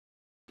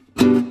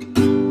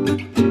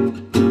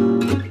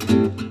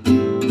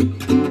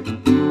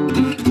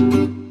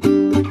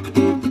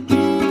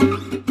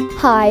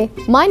Hi,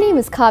 my name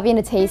is Kavya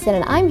Natason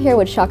and I'm here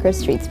with Shocker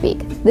Street Speak,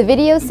 the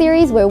video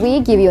series where we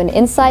give you an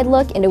inside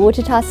look into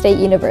Wichita State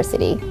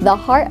University, the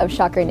heart of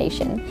Shocker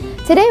Nation.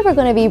 Today we're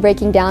going to be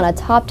breaking down a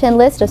top 10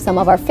 list of some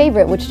of our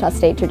favorite Wichita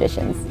State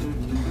traditions.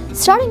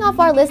 Starting off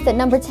our list at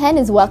number 10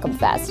 is Welcome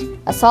Fest,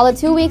 a solid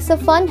 2 weeks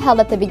of fun held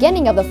at the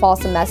beginning of the fall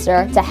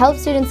semester to help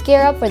students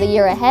gear up for the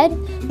year ahead,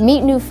 meet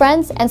new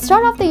friends, and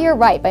start off the year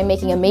right by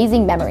making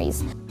amazing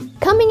memories.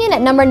 Coming in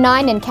at number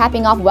 9 and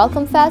capping off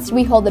Welcome Fest,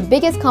 we hold the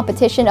biggest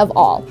competition of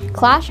all,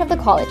 Clash of the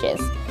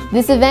Colleges.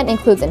 This event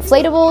includes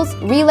inflatables,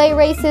 relay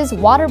races,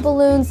 water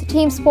balloons,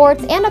 team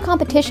sports, and a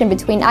competition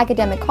between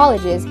academic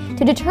colleges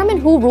to determine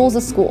who rules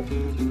the school.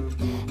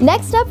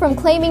 Next up, from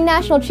claiming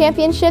national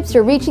championships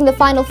to reaching the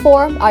Final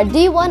Four, our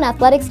D1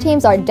 athletics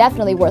teams are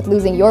definitely worth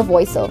losing your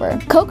voice over.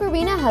 Koch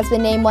Arena has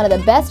been named one of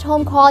the best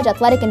home college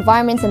athletic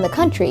environments in the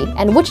country,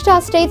 and Wichita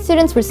State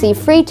students receive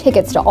free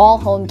tickets to all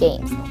home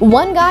games.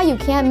 One guy you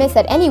can't miss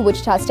at any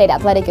Wichita State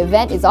athletic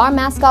event is our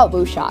mascot,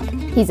 Woo Shock.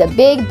 He's a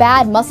big,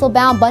 bad,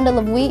 muscle-bound bundle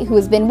of wheat who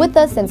has been with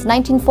us since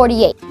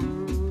 1948.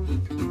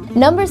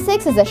 Number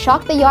 6 is the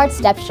Shock the Yard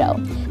Step Show.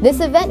 This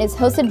event is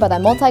hosted by the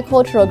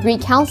Multicultural Greek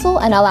Council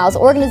and allows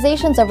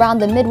organizations around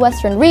the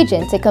Midwestern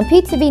region to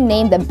compete to be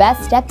named the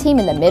best step team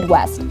in the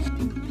Midwest.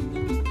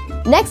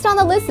 Next on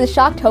the list is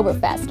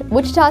Shocktoberfest,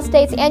 Wichita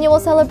State's annual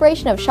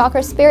celebration of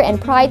Shocker spirit and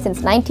pride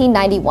since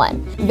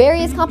 1991.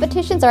 Various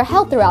competitions are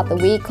held throughout the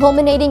week,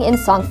 culminating in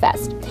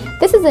Songfest.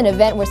 This is an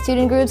event where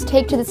student groups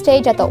take to the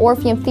stage at the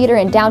Orpheum Theater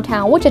in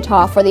downtown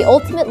Wichita for the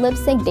ultimate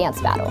lip-sync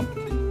dance battle.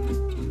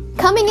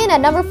 Coming in at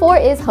number 4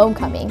 is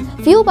Homecoming.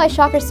 Fueled by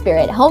Shocker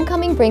spirit,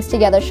 Homecoming brings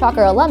together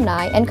Shocker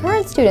alumni and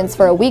current students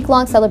for a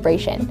week-long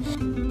celebration.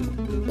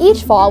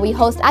 Each fall, we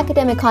host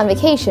Academic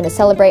Convocation to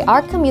celebrate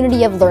our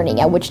community of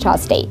learning at Wichita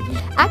State.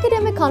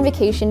 Academic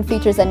Convocation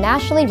features a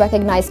nationally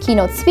recognized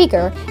keynote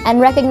speaker and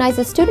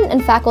recognizes student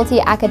and faculty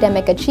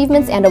academic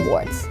achievements and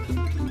awards.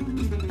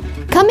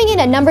 Coming in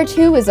at number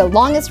 2 is the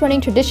longest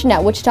running tradition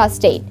at Wichita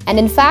State, and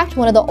in fact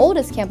one of the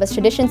oldest campus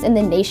traditions in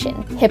the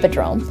nation,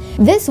 Hippodrome.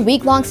 This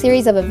week-long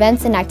series of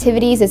events and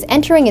activities is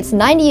entering its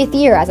 90th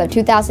year as of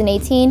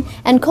 2018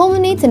 and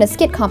culminates in a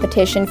skit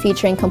competition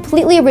featuring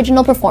completely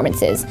original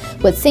performances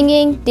with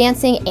singing,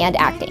 dancing, and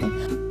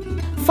acting.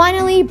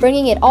 Finally,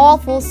 bringing it all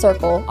full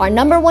circle, our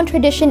number 1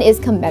 tradition is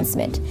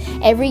commencement.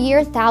 Every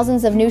year,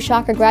 thousands of new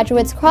Shocker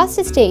graduates cross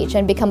the stage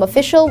and become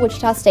official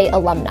Wichita State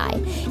alumni.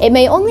 It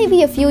may only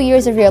be a few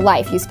years of your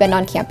life you spend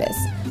on campus.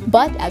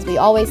 But, as we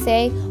always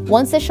say,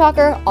 once a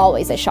Shocker,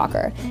 always a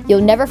Shocker.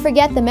 You'll never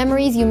forget the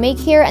memories you make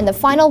here, and the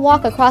final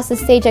walk across the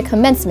stage at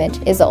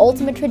commencement is the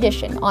ultimate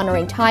tradition,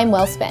 honoring time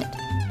well spent.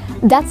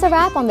 That's a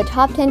wrap on the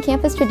top 10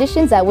 campus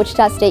traditions at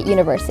Wichita State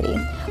University.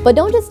 But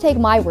don't just take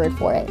my word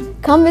for it.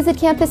 Come visit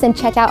campus and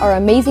check out our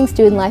amazing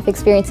student life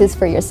experiences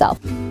for yourself.